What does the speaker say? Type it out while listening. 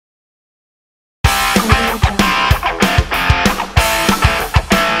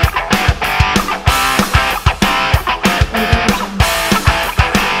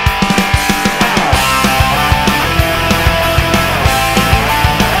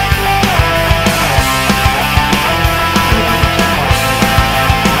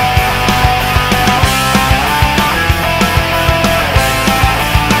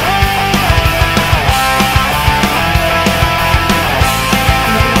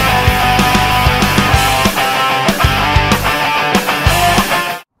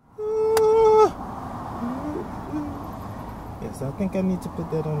I need to put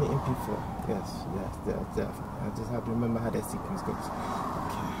that on the MP4. Yes, definitely. I just have to remember how that sequence goes.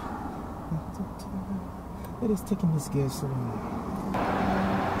 Okay. What is taking this girl so long?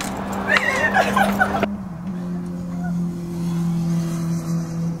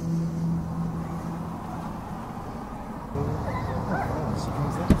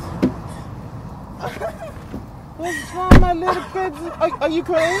 What's wrong, my little kid? Are you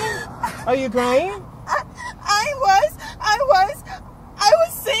crying? Are you crying? I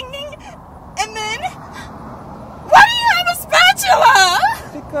was singing, and then, why do you have a spatula?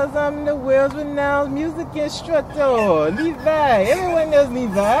 Because I'm the world's renowned music instructor, Levi. Everyone knows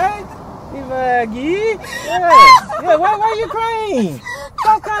Levi. Levi Gee. Yeah, why are you crying?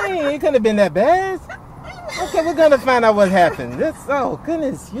 Stop crying. It couldn't have been that bad. Okay, we're gonna find out what happened. Oh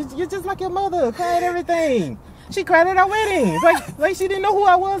goodness, you're just like your mother, cry at everything. She cried at our wedding, like she didn't know who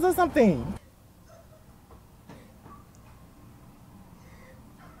I was or something.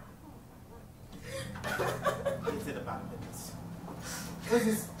 Where's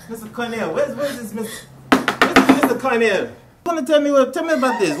this Mr. Cornell? Where's this Mr. Cornell? Tell me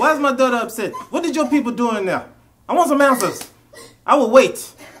about this. Why is my daughter upset? What did your people do in there? I want some answers. I will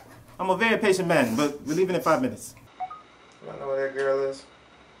wait. I'm a very patient man, but we're leaving in 5 minutes. You don't know where that girl is?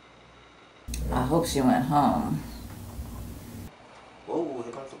 I hope she went home. Whoa,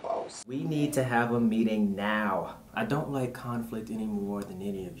 here comes the boss. We need to have a meeting now. I don't like conflict any more than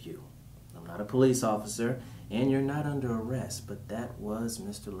any of you. I'm not a police officer, and you're not under arrest, but that was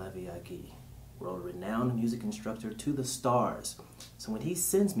Mr. Leviaki, world-renowned music instructor to the stars. So when he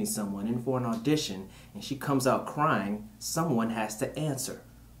sends me someone in for an audition and she comes out crying, someone has to answer.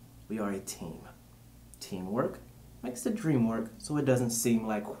 We are a team. Teamwork makes the dream work so it doesn't seem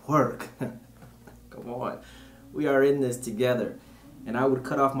like work. Come on. We are in this together. And I would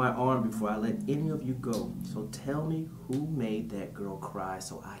cut off my arm before I let any of you go. So tell me who made that girl cry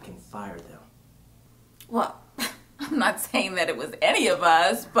so I can fire them. Well, I'm not saying that it was any of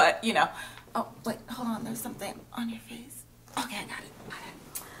us, but, you know. Oh, wait, hold on. There's something on your face. Okay, I got it.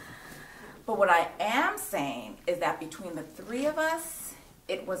 But what I am saying is that between the three of us,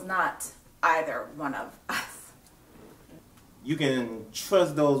 it was not either one of us. You can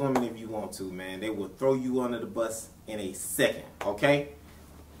trust those women if you want to, man. They will throw you under the bus in a second, okay?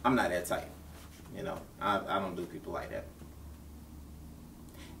 I'm not that type. You know, I don't do people like that.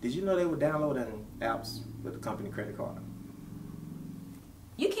 Did you know they were downloading apps with the company credit card?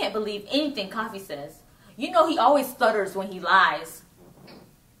 You can't believe anything Coffee says. You know he always stutters when he lies.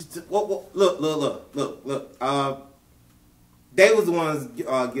 Look. They was the ones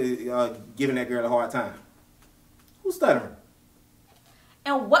giving that girl a hard time. Who's stuttering?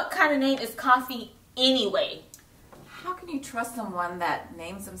 And what kind of name is Coffee anyway? How can you trust someone that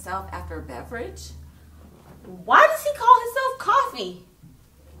names himself after a beverage? Why does he call himself Coffee?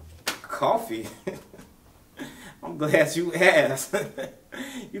 Coffee? I'm glad you asked.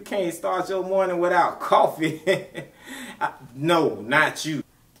 You can't start your morning without coffee. No, not you.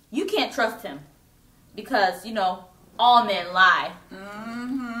 You can't trust him. Because, you know, all men lie.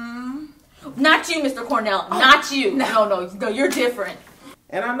 Mm-hmm. Not you, Mr. Cornell. Oh, not you. No, you're different.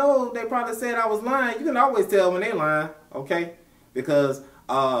 And I know they probably said I was lying. You can always tell when they lying, okay? Because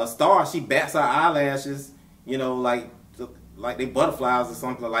Star, she bats her eyelashes, you know, like they butterflies or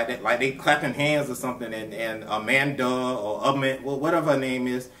something like that, like they clapping hands or something. And Amanda or whatever her name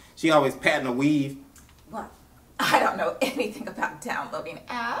is, she always patting her weave. What? I don't know anything about downloading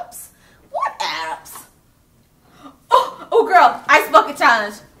apps. What apps? Oh, girl, Ice Bucket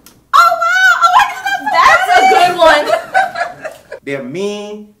Challenge. Oh, wow. Oh, that's a good one. They're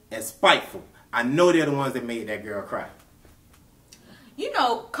mean and spiteful. I know they're the ones that made that girl cry. You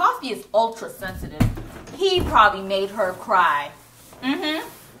know, Coffee is ultra sensitive. He probably made her cry. Mm-hmm.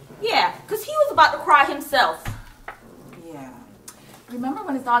 Yeah, because he was about to cry himself. Yeah. Remember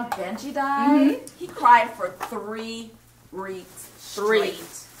when his dog Benji died? Mm-hmm. He cried for 3 weeks straight.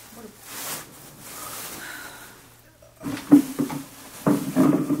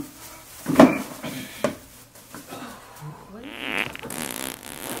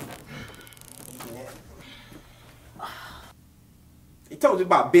 He told you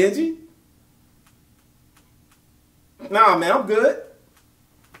about Benji? Nah, man, I'm good.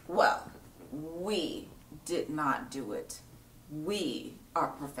 Well, we did not do it. We are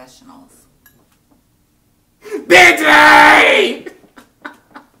professionals. Benji!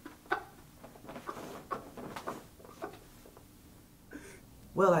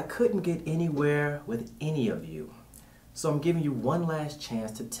 Well, I couldn't get anywhere with any of you. So I'm giving you one last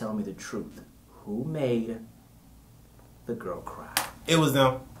chance to tell me the truth. Who made the girl cry? It was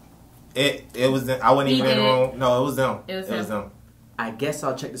them. It was them. I wasn't even in the room. No, it was them. It was them. I guess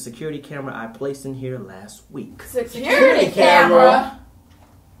I'll check the security camera I placed in here last week. Security camera?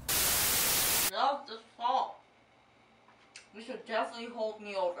 Love the salt. You should definitely hold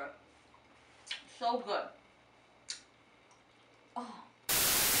me over. So good. Oh.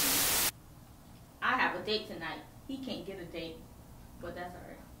 I have a date tonight. He can't get a date, but that's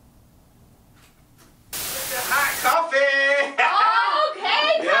alright. Hot coffee!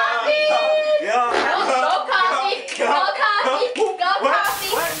 Okay, coffee! Go coffee! Go coffee!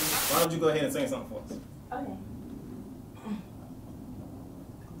 Why don't you go ahead and sing something for us? Okay.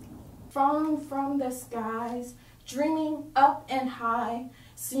 Falling from the skies, dreaming up and high,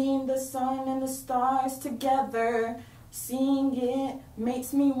 seeing the sun and the stars together, seeing it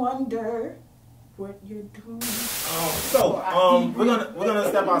makes me wonder what you're doing. We're gonna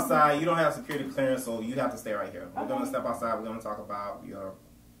step outside. You don't have security clearance, so you have to stay right here. We're gonna step outside. We're gonna talk about your.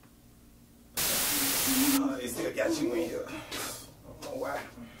 They still got you in here. I don't know why.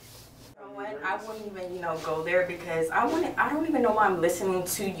 You know what? I wouldn't even, go there because I don't even know why I'm listening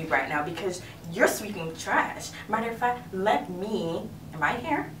to you right now because you're sweeping trash. Matter of fact, let me, am I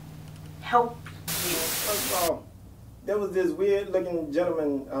here? Help you. First of all, there was this weird looking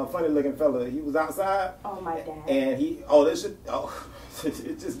gentleman, funny looking fella. He was outside. Oh, my dad. And it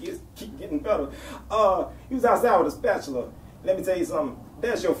just keep getting better. He was outside with a spatula. Let me tell you something.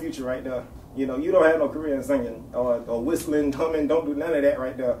 That's your future right there. You don't have no career in singing or whistling, humming. Don't do none of that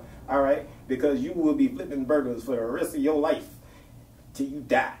right there. All right? Because you will be flipping burgers for the rest of your life till you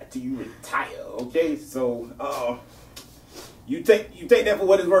die, till you retire. Okay? So, you take that for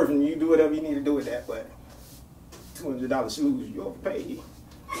what it's worth, and you do whatever you need to do with that. But $200 shoes, you overpaid.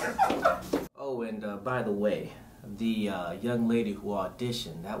 Oh, and by the way, the young lady who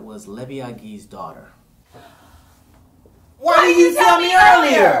auditioned, that was Levy Agui's daughter. Why didn't you tell me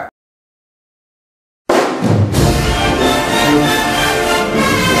earlier?